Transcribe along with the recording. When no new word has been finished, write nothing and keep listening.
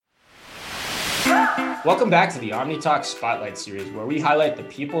Welcome back to the OmniTalk Spotlight Series, where we highlight the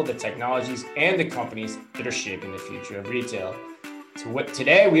people, the technologies, and the companies that are shaping the future of retail.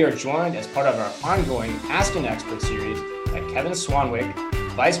 Today, we are joined as part of our ongoing Ask an Expert series by Kevin Swanwick,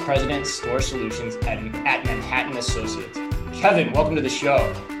 Vice President, Store Solutions at Manhattan Associates. Kevin, welcome to the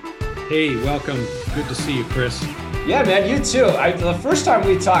show. Hey, welcome. Good to see you, Chris. Yeah, man, you too. The first time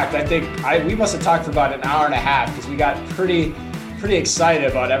we talked, I think we must have talked for about an hour and a half because we got pretty excited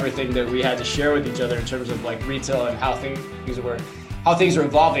about everything that we had to share with each other in terms of like retail and how things are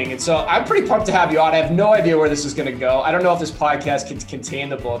evolving. And so I'm pretty pumped to have you on. I have no idea where this is going to go. I don't know if this podcast can contain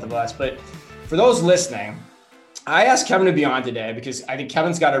the both of us, but for those listening, I asked Kevin to be on today because I think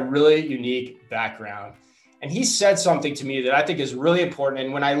Kevin's got a really unique background. And he said something to me that I think is really important.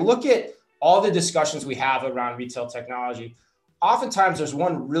 And when I look at all the discussions we have around retail technology, oftentimes there's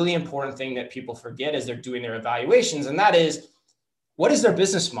one really important thing that people forget as they're doing their evaluations, and that is, what is their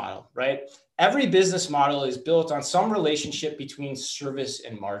business model, right? Every business model is built on some relationship between service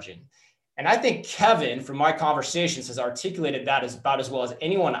and margin. And I think Kevin, from my conversations, has articulated that about as well as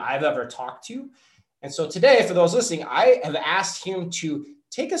anyone I've ever talked to. And so today, for those listening, I have asked him to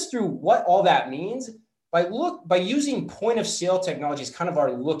take us through what all that means by using point of sale technology as kind of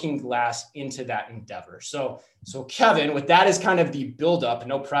our looking glass into that endeavor. So Kevin, with that as kind of the buildup,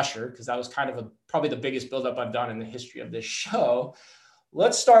 no pressure, because that was kind of probably the biggest buildup I've done in the history of this show.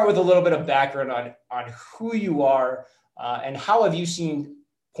 Let's start with a little bit of background on who you are and how have you seen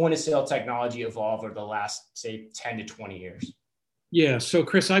point of sale technology evolve over the last, say, 10 to 20 years? Yeah. So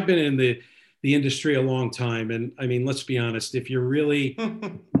Chris, I've been in the industry a long time. And I mean, let's be honest, if you're really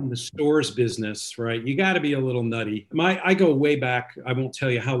in the stores business, right, you got to be a little nutty. I go way back. I won't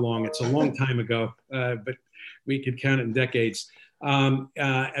tell you how long. It's a long time ago, but we could count it in decades.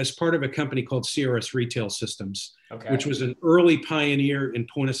 As part of a company called CRS Retail Systems, which was an early pioneer in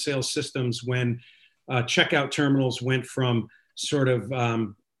point of sale systems when checkout terminals went from sort of,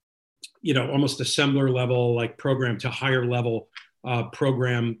 almost assembler level, like program to higher level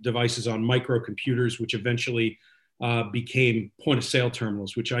program devices on microcomputers, which eventually became point of sale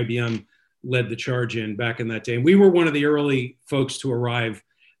terminals, which IBM led the charge in back in that day. And we were one of the early folks to arrive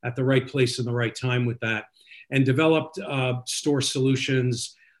at the right place in the right time with that, and developed store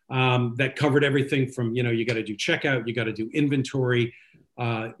solutions that covered everything from, you got to do checkout, you got to do inventory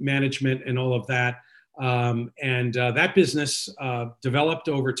management and all of that. And that business developed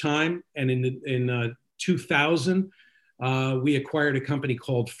over time. And in 2000, we acquired a company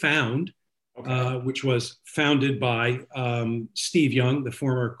called Found, which was founded by Steve Young, the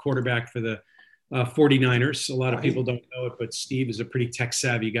former quarterback for the 49ers. A lot of people don't know it, but Steve is a pretty tech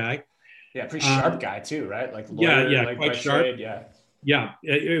savvy guy. Yeah, pretty sharp guy too, right? Like lawyer, yeah, quite sharp. Trade, yeah.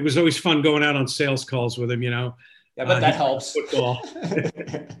 It was always fun going out on sales calls with him, Yeah, but that helps. Football.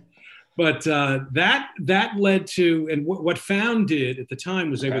 But that led to, and what Found did at the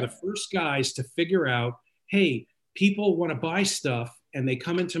time was they were the first guys to figure out, hey, people want to buy stuff and they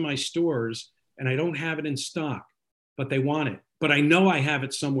come into my stores and I don't have it in stock, but they want it. But I know I have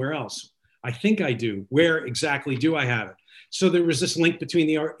it somewhere else. I think I do. Where exactly do I have it? So there was this link between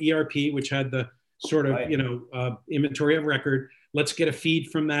the ERP, which had the sort of, inventory of record. Let's get a feed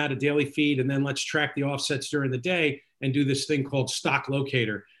from that, a daily feed, and then let's track the offsets during the day and do this thing called Stock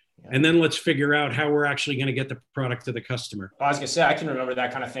Locator. Yeah. And then let's figure out how we're actually going to get the product to the customer. I was going to say, I can remember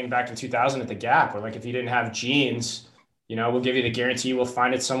that kind of thing back in 2000 at the Gap, where like if you didn't have jeans, we'll give you the guarantee we'll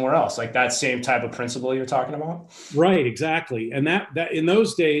find it somewhere else. Like that same type of principle you're talking about. Right, exactly. And that in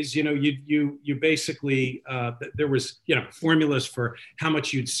those days, you basically there was formulas for how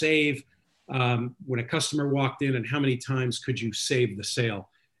much you'd save when a customer walked in and how many times could you save the sale,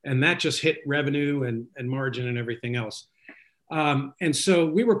 and that just hit revenue and margin and everything else. And so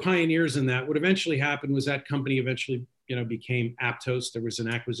we were pioneers in that. What eventually happened was that company eventually, became Aptos. There was an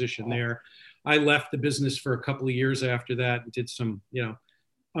acquisition there. I left the business for a couple of years after that and did some,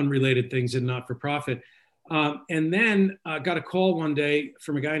 unrelated things in not-for-profit. And then got a call one day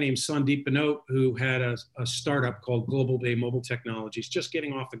from a guy named Sandeep Banot, who had a startup called Global Bay Mobile Technologies, just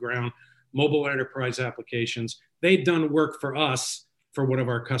getting off the ground, mobile enterprise applications. They'd done work for us, for one of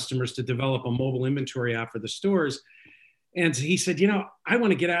our customers, to develop a mobile inventory app for the stores. And he said, I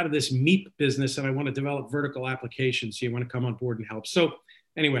want to get out of this MEAP business and I want to develop vertical applications. So you want to come on board and help. So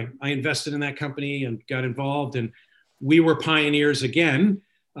anyway, I invested in that company and got involved. And we were pioneers again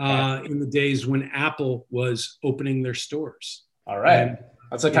in the days when Apple was opening their stores. All right. And,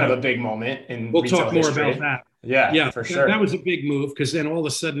 that's kind of a big moment in we'll retail talk more history. about that. Yeah, for sure. That was a big move because then all of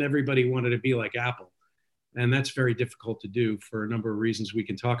a sudden everybody wanted to be like Apple. And that's very difficult to do for a number of reasons we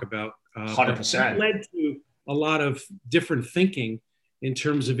can talk about. 100%. That led to a lot of different thinking in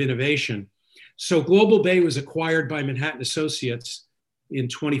terms of innovation. So Global Bay was acquired by Manhattan Associates in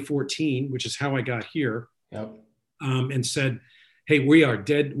 2014, which is how I got here. Yep. And said, "Hey, we are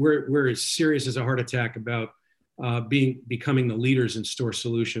dead. We're as serious as a heart attack about becoming the leaders in store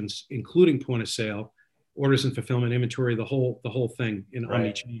solutions, including point of sale, orders and fulfillment, inventory, the whole thing in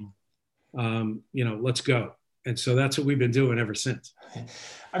omnichannel. Let's go." And so that's what we've been doing ever since.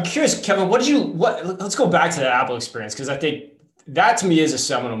 I'm curious, Kevin, let's go back to the Apple experience, because I think that to me is a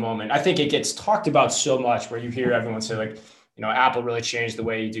seminal moment. I think it gets talked about so much, where you hear everyone say, like, Apple really changed the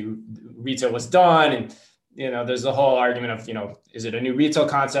way retail was done. And, there's the whole argument of, is it a new retail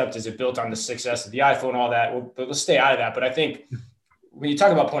concept? Is it built on the success of the iPhone, all that? But let's stay out of that. But I think when you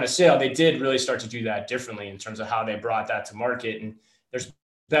talk about point of sale, they did really start to do that differently in terms of how they brought that to market. And there's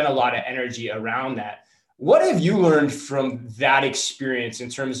been a lot of energy around that. What have you learned from that experience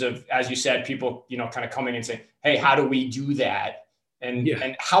in terms of, as you said, people, kind of coming and saying, hey, how do we do that? And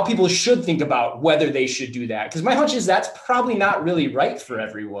how people should think about whether they should do that? Because my hunch is that's probably not really right for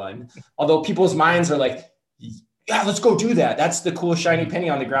everyone. Although people's minds are like, yeah, let's go do that. That's the cool shiny penny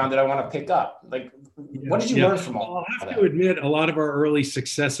on the ground that I want to pick up. Like, what did you learn from all that? I'll have to admit, a lot of our early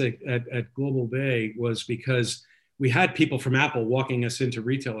success at Global Bay was because we had people from Apple walking us into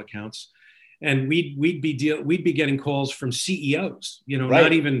retail accounts. And we'd be getting calls from CEOs,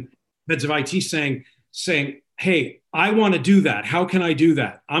 not even heads of IT saying, hey, I want to do that. How can I do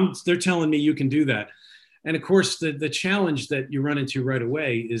that? They're telling me you can do that. And of course, the challenge that you run into right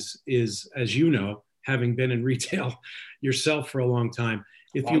away is, as you know, having been in retail yourself for a long time,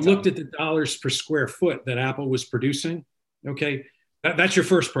 if you looked at the dollars per square foot that Apple was producing, okay, that's your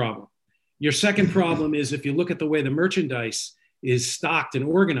first problem. Your second problem is if you look at the way the merchandise is stocked and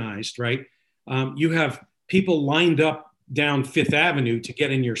organized, right? You have people lined up down Fifth Avenue to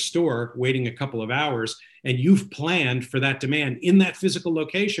get in your store, waiting a couple of hours, and you've planned for that demand in that physical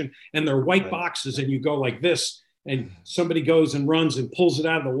location, and they're white boxes, and you go like this, and somebody goes and runs and pulls it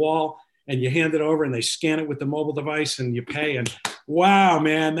out of the wall, and you hand it over, and they scan it with the mobile device, and you pay, and wow,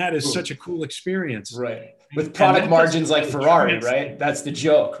 man, that is such a cool experience. Right. With product margins like Ferrari, right? That's the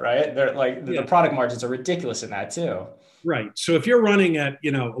joke, right? They're like the product margins are ridiculous in that too. Right. So if you're running at,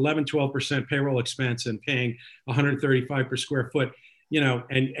 11, 12% payroll expense and paying 135 per square foot,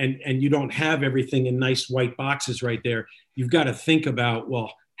 and you don't have everything in nice white boxes right there, you've got to think about,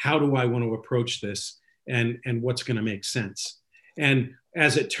 well, how do I want to approach this and what's going to make sense? And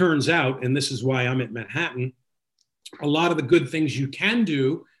as it turns out, and this is why I'm at Manhattan, a lot of the good things you can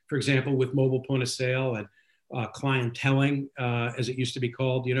do, for example, with mobile point of sale and clienteling, as it used to be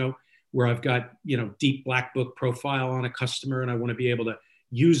called, where I've got, deep black book profile on a customer, and I want to be able to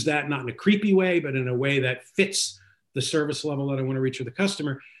use that, not in a creepy way, but in a way that fits the service level that I want to reach with the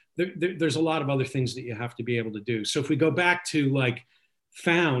customer. There's a lot of other things that you have to be able to do. So if we go back to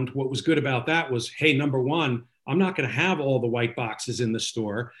Found, what was good about that was, hey, number one, I'm not going to have all the white boxes in the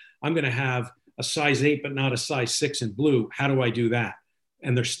store. I'm going to have a size 8, but not a size 6 in blue. How do I do that?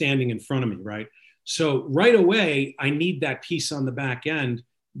 And they're standing in front of me, right? So right away, I need that piece on the back end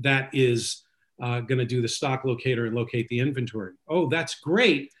that is going to do the stock locator and locate the inventory. Oh, that's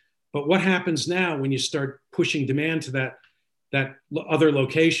great. But what happens now when you start pushing demand to that other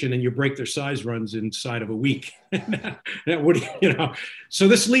location and you break their size runs inside of a week? So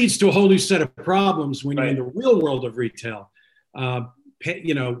this leads to a whole new set of problems when you're in the real world of retail,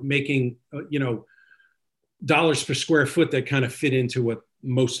 making, dollars per square foot that kind of fit into what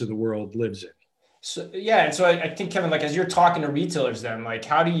most of the world lives in. So, yeah. And so I think, Kevin, as you're talking to retailers then,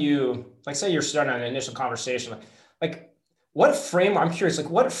 how do you, say you're starting an initial conversation, what framework, I'm curious,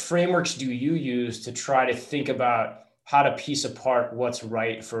 what frameworks do you use to try to think about how to piece apart what's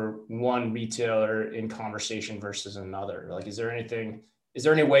right for one retailer in conversation versus another? Is there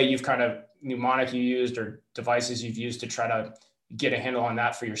any way you've kind of mnemonic you used or devices you've used to try to get a handle on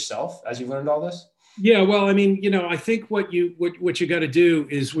that for yourself as you've learned all this? Yeah, well, I think what you got to do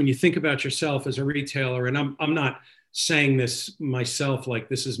is when you think about yourself as a retailer, and I'm not saying this myself,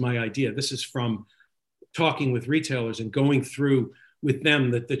 this is my idea. This is from talking with retailers and going through with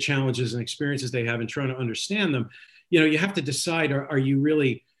them the challenges and experiences they have and trying to understand them. You have to decide, are you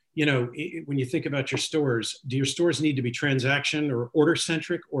really, when you think about your stores, do your stores need to be transaction or order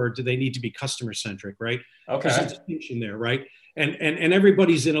centric, or do they need to be customer centric, right? Okay. There's a distinction there, right? And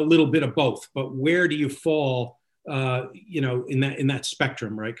everybody's in a little bit of both, but where do you fall, in that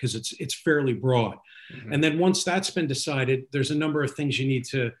spectrum, right? Because it's fairly broad. Mm-hmm. And then once that's been decided, there's a number of things you need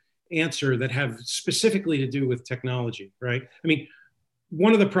to answer that have specifically to do with technology, right?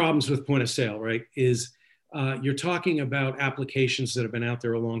 One of the problems with point of sale, right, is you're talking about applications that have been out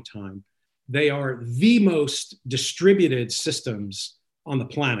there a long time. They are the most distributed systems on the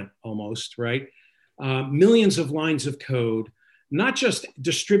planet almost, right? Millions of lines of code, not just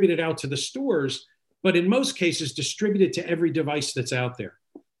distributed out to the stores, but in most cases distributed to every device that's out there.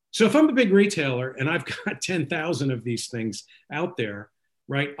 So if I'm a big retailer and I've got 10,000 of these things out there,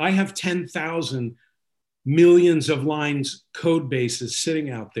 right? I have 10,000 millions of lines, code bases sitting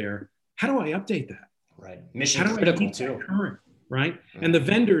out there. How do I update that? Right. Mission critical too. Current, right? Mm-hmm. And the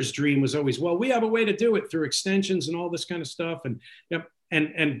vendor's dream was always, well, we have a way to do it through extensions and all this kind of stuff. And yep.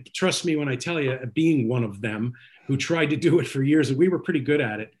 And trust me when I tell you, being one of them who tried to do it for years, and we were pretty good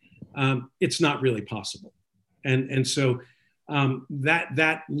at it, it's not really possible. And so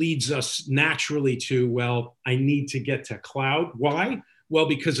that leads us naturally to, well, I need to get to cloud. Why? Well,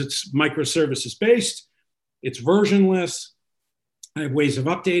 because it's microservices based, it's versionless, I have ways of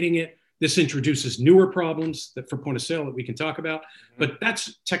updating it. This introduces newer problems that for point of sale that we can talk about, but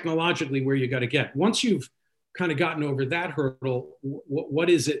that's technologically where you got to get. Once you've kind of gotten over that hurdle, what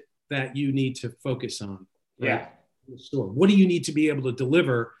is it that you need to focus on? Right? Yeah. In the store? What do you need to be able to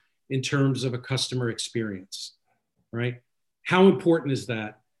deliver in terms of a customer experience, right? How important is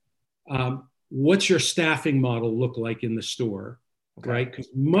that? What's your staffing model look like in the store, right? Because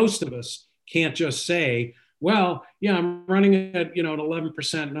most of us can't just say, well, yeah, I'm running at, an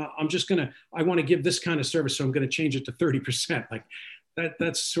 11%. No, I want to give this kind of service, so I'm going to change it to 30%. Like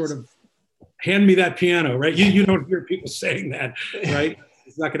that's sort of, hand me that piano, right? You don't hear people saying that, right?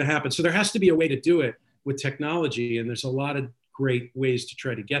 It's not going to happen. So there has to be a way to do it with technology. And there's a lot of great ways to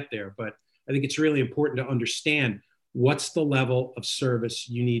try to get there. But I think it's really important to understand what's the level of service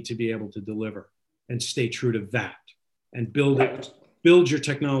you need to be able to deliver and stay true to that and build your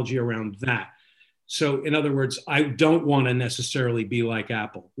technology around that. So in other words, I don't want to necessarily be like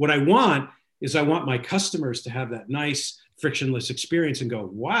Apple. What I want is I want my customers to have that nice frictionless experience and go,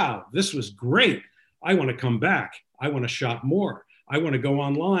 wow, this was great. I want to come back. I want to shop more. I want to go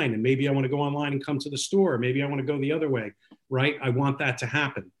online, and maybe I want to go online and come to the store. Maybe I want to go the other way, right? I want that to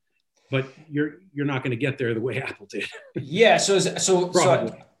happen, but you're not going to get there the way Apple did. Yeah. So you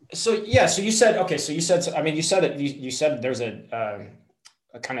said, okay. So you said, you said there's a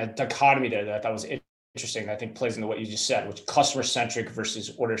kind of dichotomy there that was interesting. I think plays into what you just said, which customer centric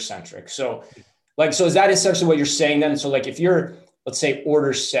versus order centric. So is that essentially what you're saying then? So like, if you're, let's say,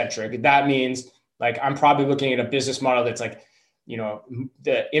 order centric, that means like, I'm probably looking at a business model that's like,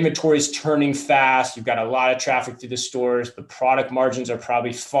 the inventory is turning fast. You've got a lot of traffic through the stores. The product margins are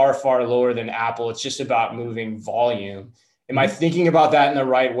probably far, far lower than Apple. It's just about moving volume. Am I thinking about that in the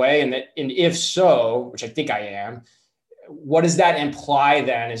right way? And if so, which I think I am, what does that imply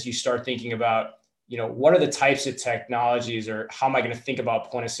then as you start thinking about, what are the types of technologies, or how am I going to think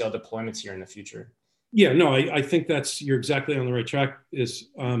about point of sale deployments here in the future? Yeah, no, I think you're exactly on the right track.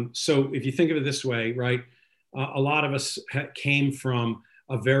 So if you think of it this way, right, a lot of us came from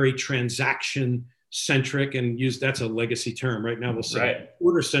a very transaction centric, and that's a legacy term. Right now we'll say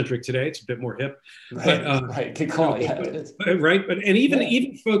order centric today. It's a bit more hip. Right. But, good call. Right. But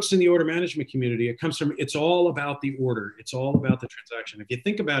even folks in the order management community, it's all about the order. It's all about the transaction. If you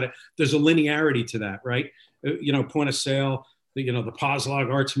think about it, there's a linearity to that, right? Point of sale, the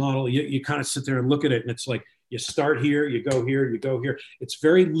POSLOG ARTS model, you kind of sit there and look at it, and it's like, you start here, you go here, you go here. It's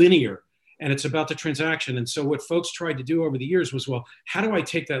very linear. And it's about the transaction. And so what folks tried to do over the years was, well, how do I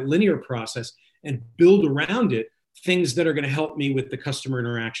take that linear process and build around it things that are going to help me with the customer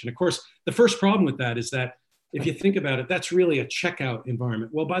interaction? Of course, the first problem with that is that if you think about it, that's really a checkout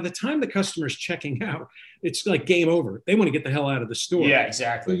environment. Well, by the time the customer's checking out, it's like game over. They want to get the hell out of the store. Yeah,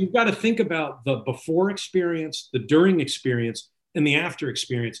 exactly. So you've got to think about the before experience, the during experience, and the after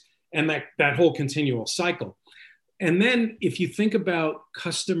experience, and that whole continual cycle. And then if you think about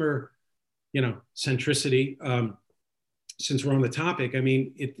customer centricity, since we're on the topic,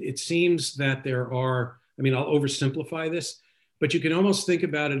 it seems that there are, I'll oversimplify this, but you can almost think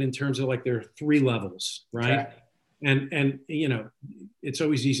about it in terms of like there are 3 levels, right? Okay. And it's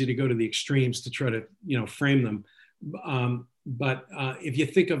always easy to go to the extremes to try to, frame them. But if you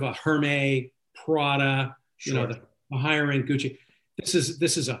think of a Hermes, Prada, the higher end Gucci, this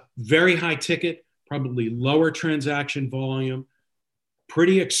is a very high ticket, probably lower transaction volume,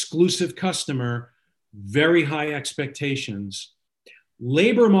 pretty exclusive customer, very high expectations.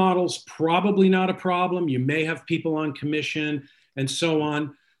 Labor models, probably not a problem. You may have people on commission and so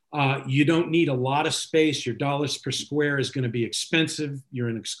on. You don't need a lot of space. Your dollars per square is going to be expensive. You're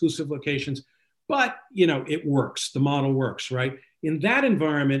in exclusive locations, but it works. The model works, right? In that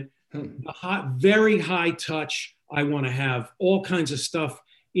environment, very high touch. I want to have all kinds of stuff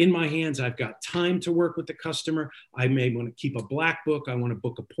in my hands. I've got time to work with the customer. I may want to keep a black book. I want to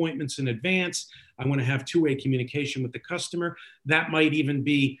book appointments in advance. I want to have two-way communication with the customer. That might even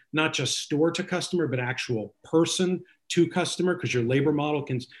be not just store to customer, but actual person to customer, because your labor model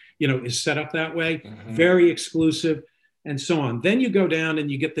can, is set up that way. Mm-hmm. Very exclusive, and so on. Then you go down and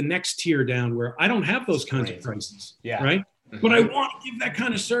you get the next tier down where I don't have those kinds of prices, right? Mm-hmm. But I want to give that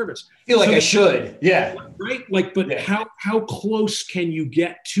kind of service. I feel like I should, right? How close can you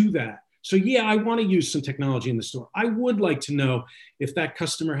get to that? So I want to use some technology in the store. I would like to know if that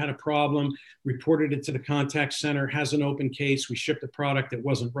customer had a problem, reported it to the contact center, has an open case. We shipped a product that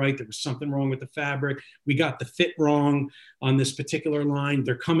wasn't right. There was something wrong with the fabric. We got the fit wrong on this particular line.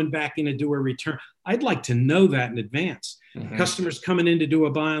 They're coming back in to do a return. I'd like to know that in advance. Mm-hmm. Customers coming in to do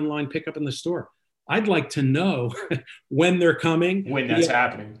a buy online, pick up in the store. I'd like to know when they're coming, when that's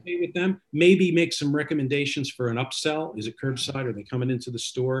happening with them, maybe make some recommendations for an upsell. Is it curbside? Are they coming into the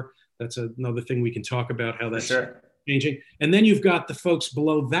store? That's another thing we can talk about, how that's changing. And then you've got the folks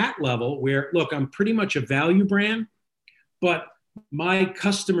below that level where, look, I'm pretty much a value brand, but my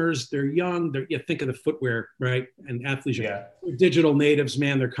customers, they're young. You think of the footwear, right? And athleisure, they're digital natives,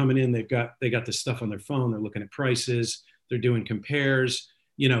 man. They're coming in. They got this stuff on their phone. They're looking at prices. They're doing compares.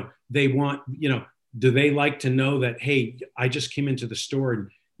 They want, do they like to know that, hey, I just came into the store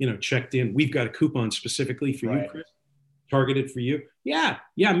and, checked in. We've got a coupon specifically for you, Chris, targeted for you. Yeah,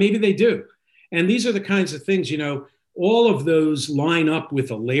 maybe they do. And these are the kinds of things, all of those line up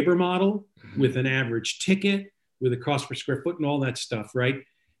with a labor model, with an average ticket, with a cost per square foot and all that stuff, right?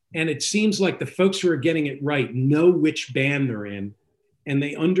 And it seems like the folks who are getting it right know which band they're in, and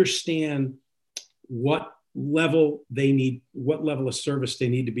they understand what level they need, what level of service they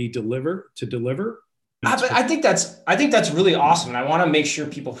need to be deliver. I think that's really awesome. And I want to make sure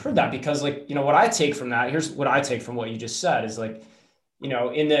people heard that, because what I take from that, here's what I take from what you just said is in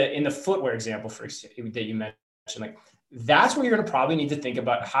the footwear example that you mentioned, that's where you're going to probably need to think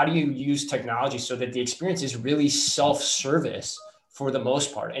about how do you use technology so that the experience is really self-service for the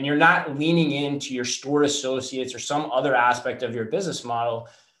most part. And you're not leaning into your store associates or some other aspect of your business model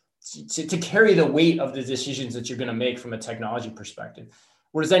to carry the weight of the decisions that you're going to make from a technology perspective.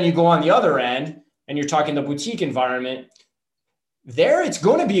 Whereas then you go on the other end and you're talking the boutique environment, there it's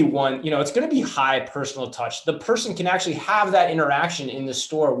going to be it's going to be high personal touch. The person can actually have that interaction in the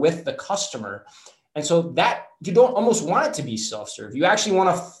store with the customer. And so that you don't almost want it to be self-serve. You actually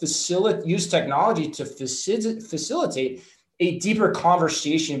want to use technology to facilitate a deeper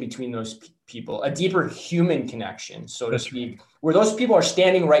conversation between those people, a deeper human connection, so to speak, where those people are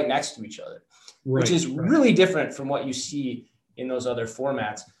standing right next to each other, which is really different from what you see in those other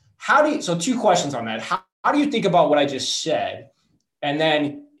formats. So two questions on that. How do you think about what I just said? And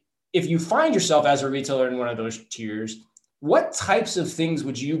then if you find yourself as a retailer in one of those tiers, what types of things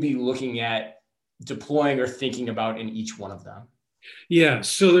would you be looking at deploying or thinking about in each one of them? Yeah,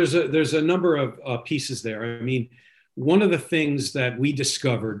 so there's a number of pieces there. I mean, one of the things that we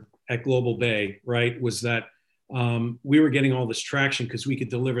discovered at Global Bay, right, was that we were getting all this traction because we could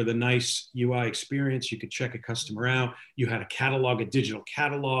deliver the nice UI experience. You could check a customer out. You had a catalog, a digital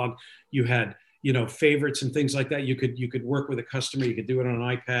catalog. You had, favorites and things like that. You could work with a customer. You could do it on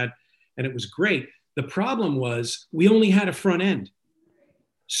an iPad, and it was great. The problem was we only had a front end.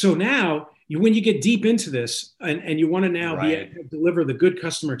 So now when you get deep into this and you want to now be able to deliver the good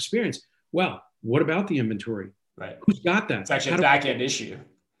customer experience, well, what about the inventory? Right. Who's got that? It's actually a back-end issue.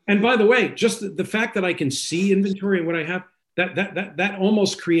 And by the way, just the fact that I can see inventory and what I have, that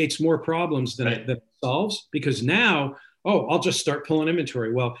almost creates more problems than it solves, because now, I'll just start pulling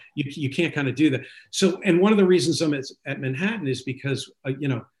inventory. Well, you can't kind of do that. So, and one of the reasons I'm at Manhattan is because,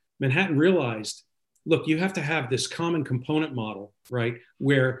 Manhattan realized, look, you have to have this common component model, right?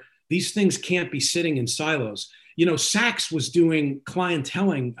 Where these things can't be sitting in silos. Saks was doing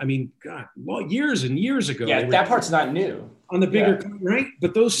clienteling. I mean, God, years and years ago. Yeah, that part's not new. On the bigger, right?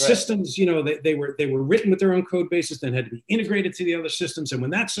 But those systems, they were written with their own code bases, then had to be integrated to the other systems. And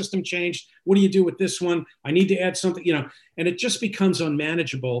when that system changed, what do you do with this one? I need to add something, and it just becomes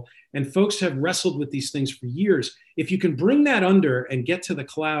unmanageable. And folks have wrestled with these things for years. If you can bring that under and get to the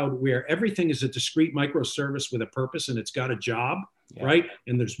cloud where everything is a discrete microservice with a purpose and it's got a job, right?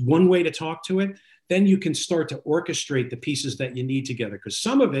 And there's one way to talk to it, then you can start to orchestrate the pieces that you need together. Because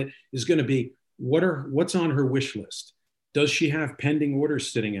some of it is going to be what's on her wish list. Does she have pending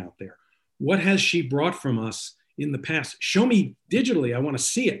orders sitting out there? What has she brought from us in the past? Show me digitally. I want to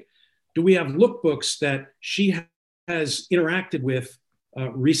see it. Do we have lookbooks that she has interacted with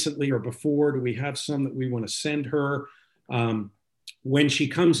recently or before? Do we have some that we want to send her? When she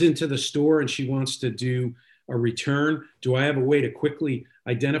comes into the store and she wants to do a return? Do I have a way to quickly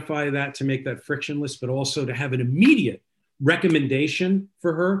identify that to make that frictionless, but also to have an immediate recommendation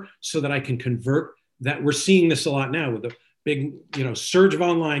for her so that I can convert that? We're seeing this a lot now with the big, surge of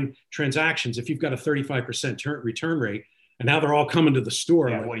online transactions. If you've got a 35% return rate, and now they're all coming to the store.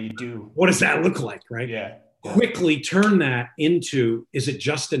 Yeah, what do you do? What does that look like, right? Yeah. Quickly turn that into, is it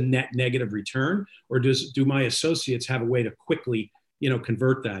just a net negative return, or do my associates have a way to quickly,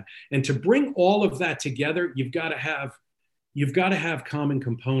 convert that? And to bring all of that together, you've got to have common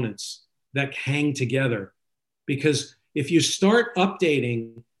components that hang together, because if you start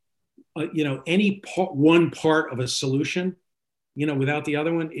updating, one part of a solution, without the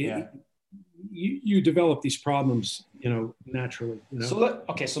other one, you develop these problems, naturally. So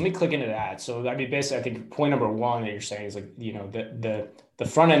let me click into that. So I mean, basically, I think point number one that you're saying is like, the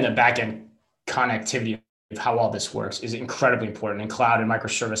front end and back end connectivity of how all this works is incredibly important. And cloud and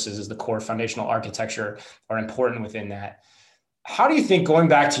microservices as the core foundational architecture are important within that. How do you think, going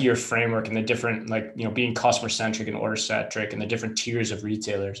back to your framework and the different, being customer centric and order centric and the different tiers of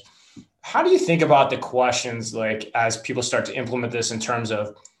retailers, how do you think about the questions, like, as people start to implement this in terms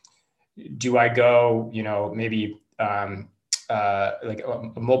of, do I go, maybe like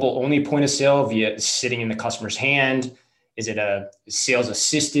a mobile only point of sale via sitting in the customer's hand? Is it a sales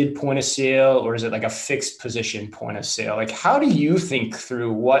assisted point of sale, or is it like a fixed position point of sale? Like, how do you think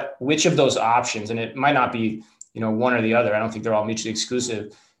through which of those options, and it might not be, one or the other. I don't think they're all mutually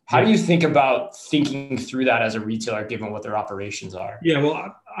exclusive. How do you think about thinking through that as a retailer, given what their operations are? Yeah,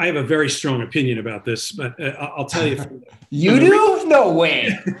 well, I have a very strong opinion about this, but I'll tell you. You do? No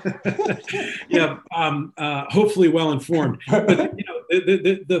way. Yeah, hopefully well informed. But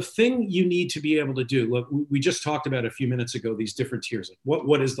the thing you need to be able to do, look, we just talked about a few minutes ago, these different tiers. Like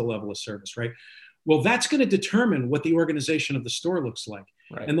what is the level of service, right? Well, that's going to determine what the organization of the store looks like.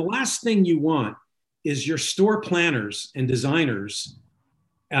 Right. And the last thing you want is your store planners and designers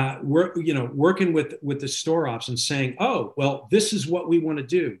working with the store ops and saying, oh, well, this is what we want to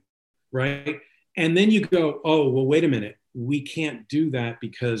do, right? And then you go, oh, well, wait a minute. We can't do that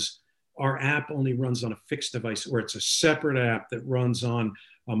because our app only runs on a fixed device, or it's a separate app that runs on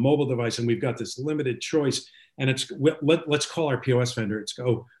a mobile device, and we've got this limited choice. And let's call our POS vendor. It's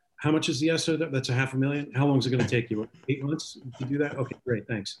go, how much is the SO? That's $500,000. How long is it going to take you? 8 months to do that? Okay, great,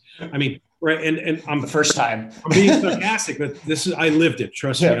 thanks. I mean, right, and I'm the first time. I'm being sarcastic, but I lived it.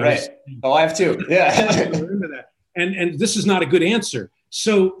 Trust me. Right. I have too. Yeah. And this is not a good answer.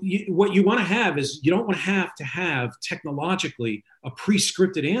 So what you want to have is, you don't want to have technologically a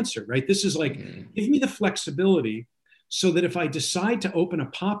pre-scripted answer, right? This is like, give me the flexibility so that if I decide to open a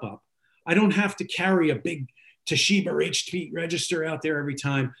pop-up, I don't have to carry a big Toshiba or HP register out there every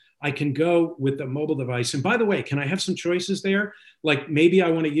time. I can go with the mobile device. And by the way, can I have some choices there? Like, maybe I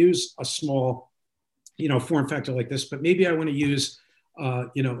want to use a small, form factor like this, but maybe I want to use,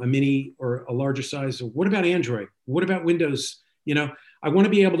 a mini or a larger size. What about Android? What about Windows? I want to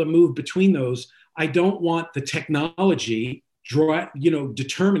be able to move between those. I don't want the technology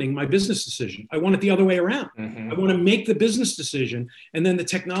determining my business decision. I want it the other way around. Mm-hmm. I want to make the business decision, and then the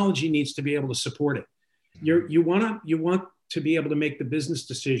technology needs to be able to support it. You want to be able to make the business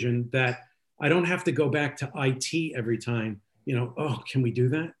decision that I don't have to go back to IT every time. Oh, can we do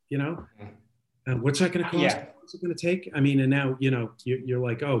that? What's that going to cost? Yeah. What's it going to take? I mean, and now you're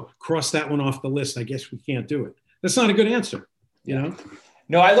like, oh, cross that one off the list. I guess we can't do it. That's not a good answer.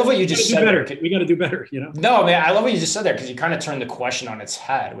 No, I love what you just said. We got to do better. No, man, I love what you just said there, because you kind of turned the question on its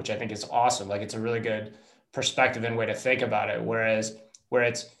head, which I think is awesome. Like, it's a really good perspective and way to think about it. Where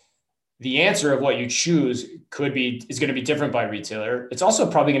it's the answer of what you choose is going to be different by retailer. It's also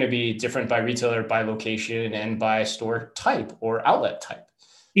probably going to be different by retailer, by location, and by store type or outlet type.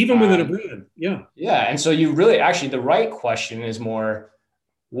 Even within a brand. Yeah. Yeah. And so you really, actually, the right question is more,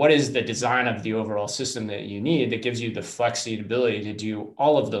 what is the design of the overall system that you need that gives you the flexibility to do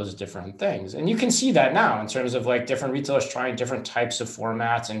all of those different things? And you can see that now in terms of like different retailers trying different types of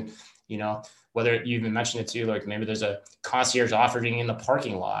formats, and, whether you even mentioned it too, like maybe there's a concierge offering in the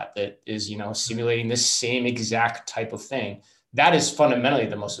parking lot that is, simulating this same exact type of thing. That is fundamentally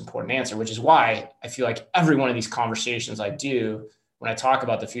the most important answer, which is why I feel like every one of these conversations I do when I talk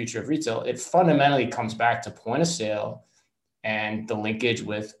about the future of retail, it fundamentally comes back to point of sale and the linkage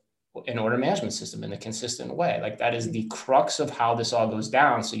with an order management system in a consistent way. Like, that is the crux of how this all goes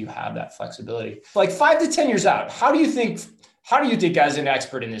down. So you have that flexibility. Like 5 to 10 years out, how do you think as an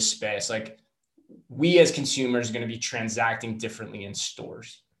expert in this space, like, we as consumers are going to be transacting differently in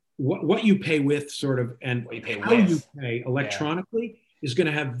stores? What you pay with, sort of, and what you pay how you pay electronically is going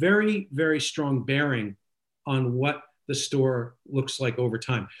to have very, very strong bearing on what the store looks like over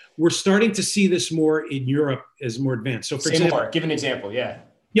time. We're starting to see this more in Europe as more advanced. So for example, give an example. Yeah.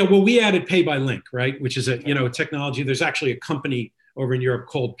 Yeah, well, we added Pay by Link, right? Which is a technology. There's actually a company over in Europe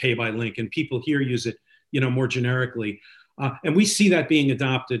called Pay by Link, and people here use it, more generically. And we see that being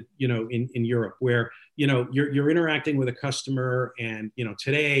adopted, in Europe, where you're interacting with a customer, and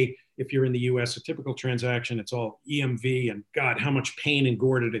today, if you're in the U.S., a typical transaction, it's all EMV, and God, how much pain and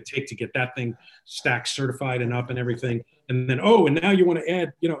gore did it take to get that thing stacked, certified, and up, and everything. And then and now you want to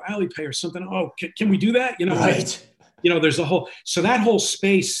add, Alipay or something. Oh, can we do that? Right. There's so that whole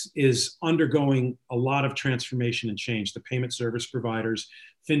space is undergoing a lot of transformation and change. The payment service providers,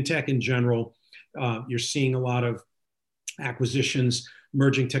 fintech in general, you're seeing a lot of acquisitions,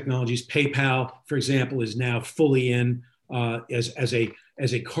 merging technologies. PayPal, for example, is now fully in as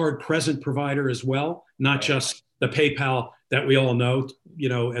a card present provider as well, not just the PayPal that we all know,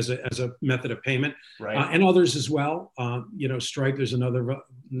 as a method of payment, right. And others as well. Stripe. There's another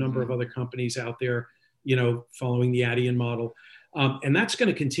number of other companies out there, following the Adyen model, and that's going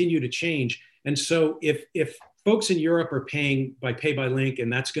to continue to change. And so if folks in Europe are paying by Pay by Link,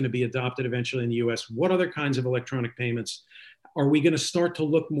 and that's going to be adopted eventually in the US, what other kinds of electronic payments are we going to start to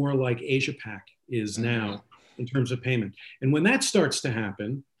look more like Asia Pac is now in terms of payment? And when that starts to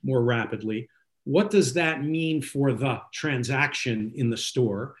happen more rapidly, what does that mean for the transaction in the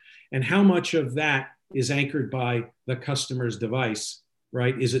store? And how much of that is anchored by the customer's device,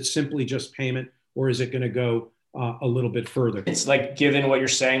 right? Is it simply just payment, or is it going to go a little bit further? It's like, given what you're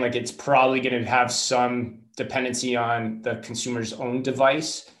saying, like it's probably going to have some dependency on the consumer's own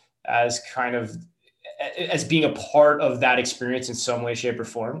device as being a part of that experience in some way, shape, or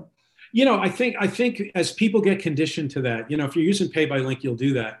form. I think as people get conditioned to that, if you're using Pay by Link, you'll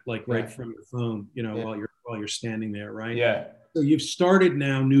do that right from your phone, while you're standing there, right? Yeah. So you've started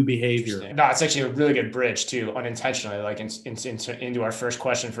now new behavior. No, it's actually a really good bridge too, unintentionally, like into our first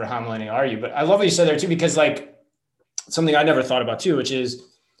question for how millennial are you? But I love what you said there too, because like something I never thought about too, which is,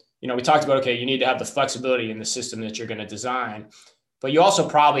 we talked about, okay, you need to have the flexibility in the system that you're going to design, but you also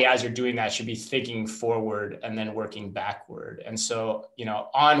probably, as you're doing that, should be thinking forward and then working backward. And so,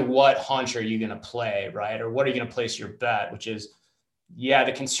 on what hunch are you going to play, right? Or what are you going to place your bet, which is,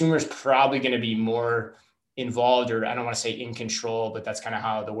 the consumer's probably going to be more involved, or I don't want to say in control, but that's kind of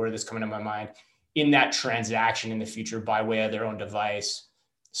how the word that's coming to my mind, in that transaction in the future by way of their own device.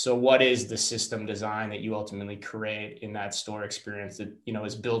 So what is the system design that you ultimately create in that store experience that,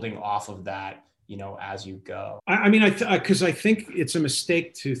 is building off of that, as you go? I mean, because I think it's a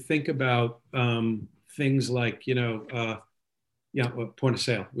mistake to think about things like, point of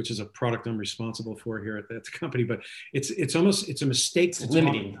sale, which is a product I'm responsible for here at the company, but it's a mistake to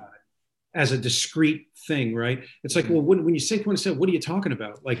limiting talk about it as a discrete thing, right? It's like, well, when you say point of sale, what are you talking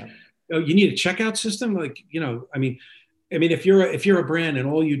about? Like, oh, you need a checkout system? Like, I mean, if you're a brand and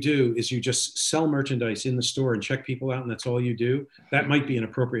all you do is you just sell merchandise in the store and check people out, and that's all you do, that might be an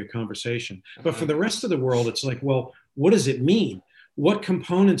appropriate conversation. But for the rest of the world, it's like, well, what does it mean? What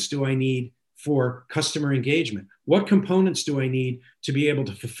components do I need for customer engagement? What components do I need to be able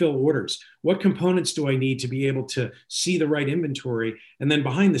to fulfill orders? What components do I need to be able to see the right inventory? And then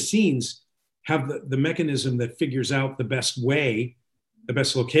behind the scenes, have the mechanism that figures out the best way, the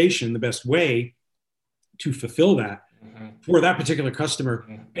best location, the best way to fulfill that for that particular customer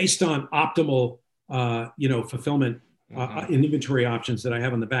based on optimal, fulfillment and inventory options that I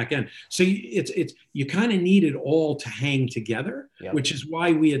have on the back end. So you kind of need it all to hang together, which is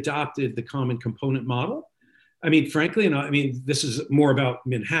why we adopted the common component model. I mean, frankly, this is more about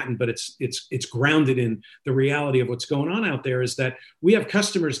Manhattan, but it's grounded in the reality of what's going on out there. Is that we have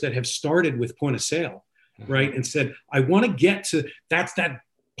customers that have started with point of sale, right, and said, I want to get to that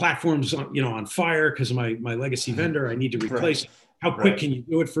platform's on fire because of my legacy vendor. I need to replace it. How quick can you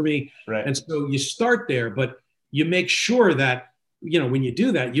do it for me? Right. And so you start there, but you make sure that when you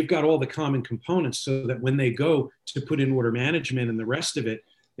do that, you've got all the common components so that when they go to put in order management and the rest of it,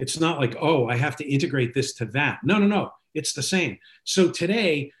 it's not like, oh, I have to integrate this to that. No. It's the same. So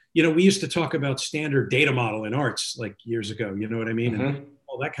today, we used to talk about standard data model in arts like years ago, you know what I mean? And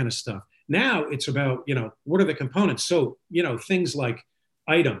all that kind of stuff. Now it's about, what are the components? So, things like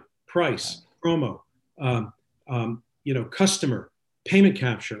item, price, promo, customer, payment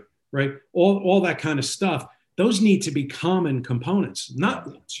capture, right? All that kind of stuff. Those need to be common components,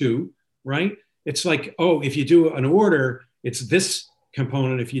 not two, right? It's like, oh, if you do an order, it's this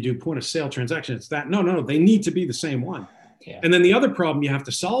component. If you do point of sale transaction, it's that. No, they need to be the same one. Yeah. And then the other problem you have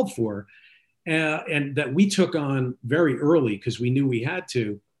to solve for, and that we took on very early because we knew we had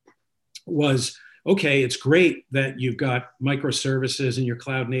to, was, okay, it's great that you've got microservices and you're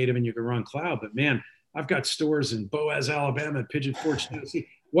cloud native and you can run cloud, but man, I've got stores in Boaz, Alabama, Pigeon Forge, Tennessee.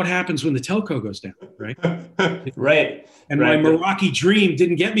 What happens when the telco goes down, right? Right. And right. my Meraki dream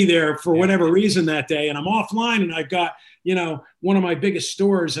didn't get me there for whatever reason that day. And I'm offline and I've got, one of my biggest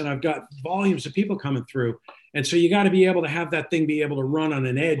stores and I've got volumes of people coming through. And so you got to be able to have that thing be able to run on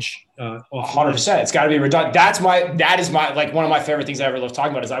an edge. 100%. It's got to be redundant. That is my, like one of my favorite things I ever love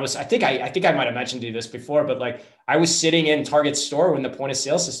talking about is I think I might've mentioned to you this before, but like I was sitting in Target's store when the point of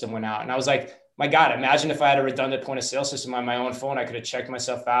sale system went out and I was like, my God, imagine if I had a redundant point of sale system on my own phone. I could have checked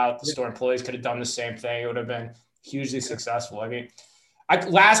myself out. The store employees could have done the same thing. It would have been hugely successful. I mean, I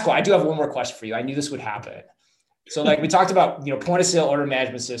do have one more question for you. I knew this would happen. So like we talked about, point of sale order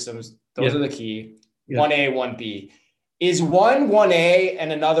management systems. Those are the key. 1A, 1B. Is one 1A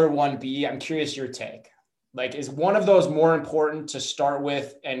and another 1B? I'm curious your take. Like, is one of those more important to start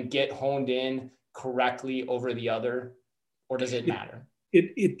with and get honed in correctly over the other, or does it matter?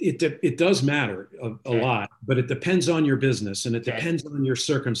 It does matter a lot, but it depends on your business and it depends on your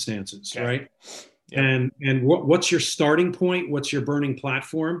circumstances, right? Yeah. And what's your starting point? What's your burning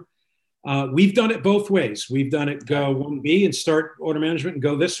platform? We've done it both ways. We've done it go 1B and start order management and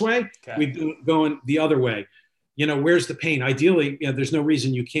go this way. We've done it going the other way. Where's the pain? Ideally, there's no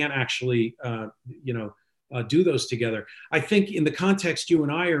reason you can't actually, do those together. I think in the context you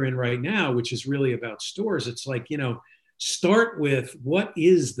and I are in right now, which is really about stores, it's like, start with what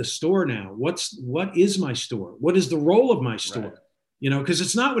is the store now? What is my store? What is the role of my store? Right. Because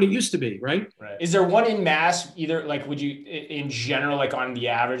it's not what it used to be, right? Is there one in mass, either like, would you, in general, like on the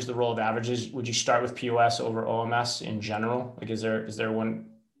average, the role of averages, would you start with POS over OMS in general? Like, is there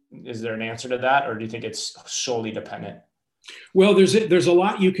an answer to that? Or do you think it's solely dependent? Well, there's a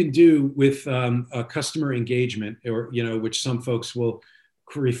lot you can do with customer engagement, or, which some folks will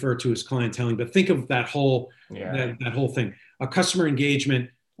refer to as clienteling, but think of that whole that whole thing. A customer engagement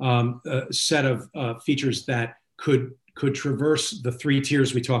set of features that could traverse the three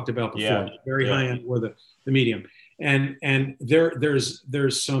tiers we talked about before, very high end or the medium, and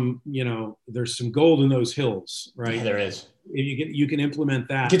there's some there's some gold in those hills, right? Yeah, there is. You can implement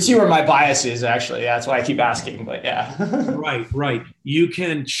that. You can see where my bias is, actually. That's why I keep asking, but yeah. Right. You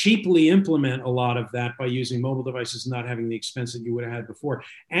can cheaply implement a lot of that by using mobile devices, not having the expense that you would have had before.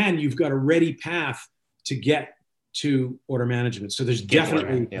 And you've got a ready path to get to order management. So there's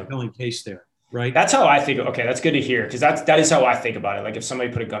definitely a compelling case there. Right. That's how I think. Okay. That's good to hear. Cause that is how I think about it. Like if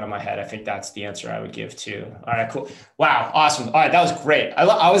somebody put a gun on my head, I think that's the answer I would give too. All right, cool. Wow. Awesome. All right. That was great.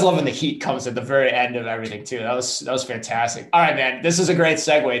 I was loving the heat comes at the very end of everything too. That was fantastic. All right, man. This is a great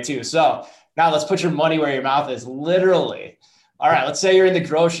segue too. So now let's put your money where your mouth is, literally. All right. Let's say you're in the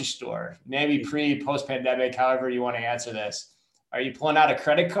grocery store, maybe post pandemic, however you want to answer this. Are you pulling out a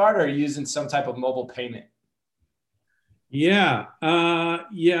credit card or are you using some type of mobile payment? Yeah.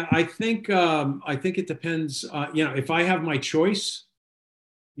 I think it depends. If I have my choice,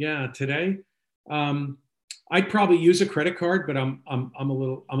 today, I'd probably use a credit card, but I'm a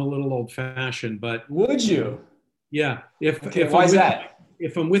little old fashioned. But would you? Yeah. If why is that?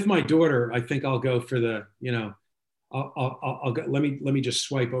 If I'm with my daughter, I think I'll go for the I'll go, let me just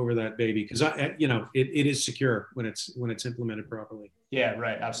swipe over that baby because it is secure when it's implemented properly. Yeah,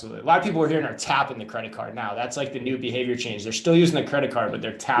 right. Absolutely. A lot of people here are tapping the credit card now. That's like the new behavior change. They're still using the credit card, but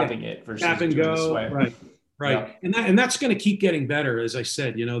they're tapping it versus tap and go. Right. Yeah. And that's going to keep getting better. As I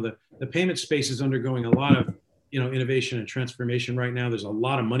said, the payment space is undergoing a lot of, innovation and transformation right now. There's a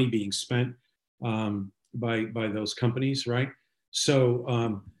lot of money being spent by those companies. Right.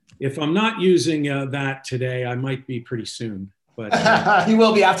 So if I'm not using that today, I might be pretty soon. But you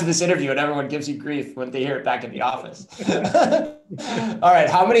will be after this interview, and everyone gives you grief when they hear it back in the office. All right.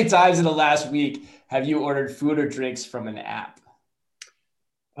 How many times in the last week have you ordered food or drinks from an app?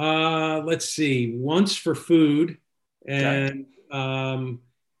 Let's see. Once for food and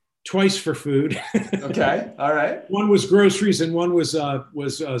twice for food. Okay. All right. One was groceries and one was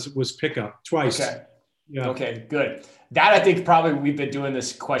pickup. Twice. Okay. Yeah. Okay, good. That, I think probably we've been doing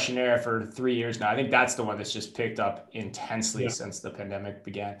this questionnaire for 3 years now. I think that's the one that's just picked up intensely since the pandemic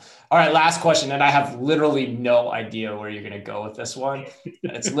began. All right, last question. And I have literally no idea where you're going to go with this one.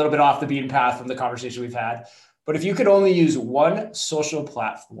 It's a little bit off the beaten path from the conversation we've had. But if you could only use one social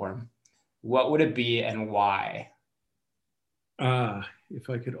platform, what would it be and why? If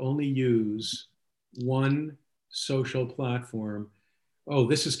I could only use one social platform. Oh,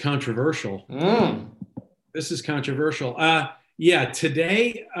 this is controversial. This is controversial.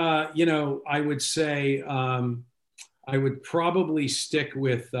 Today, I would say I would probably stick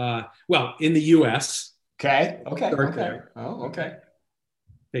with, in the US. Okay. There. Oh, okay.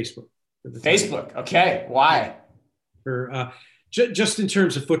 Facebook. Facebook. Okay. Why? Just in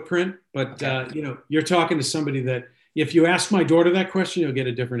terms of footprint, but Okay. you're talking to somebody that if you ask my daughter that question, you'll get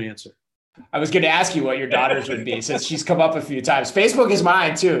a different answer. I was going to ask you what your daughter's would be since she's come up a few times. Facebook is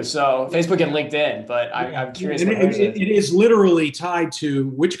mine too. So Facebook and LinkedIn, but Yeah. I'm curious And what hers is. it is literally tied to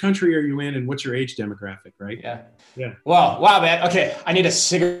which country are you in and what's your age demographic, right? Yeah. Yeah. Well, wow, man. Okay, I need a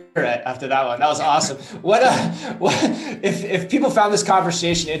cigarette after that one. That was awesome. What if people found this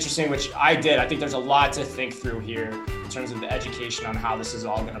conversation interesting, which I did? I think there's a lot to think through here in terms of the education on how this is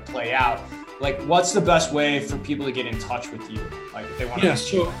all going to play out. Like, what's the best way for people to get in touch with you? Like, if they want to. Yeah.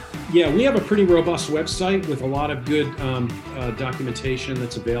 So, yeah, we have a pretty robust website with a lot of good documentation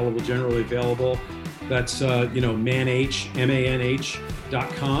that's available, generally available. That's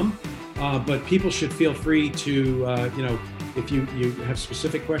manh.com. But people should feel free to, if you have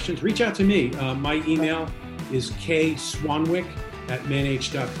specific questions, reach out to me. My email is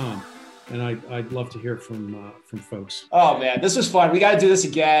kswanwick@manh.com. And I'd love to hear from folks. Oh man, this was fun. We got to do this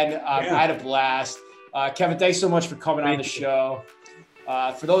again. Yeah. I had a blast. Kevin, thanks so much for coming on the show.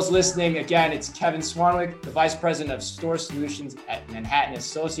 For those listening, again, it's Kevin Swanwick, the Vice President of Store Solutions at Manhattan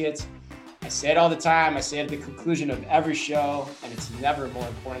Associates. I say it all the time. I say it at the conclusion of every show, and it's never more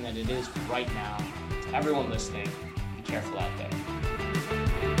important than it is right now. To everyone listening, be careful out there.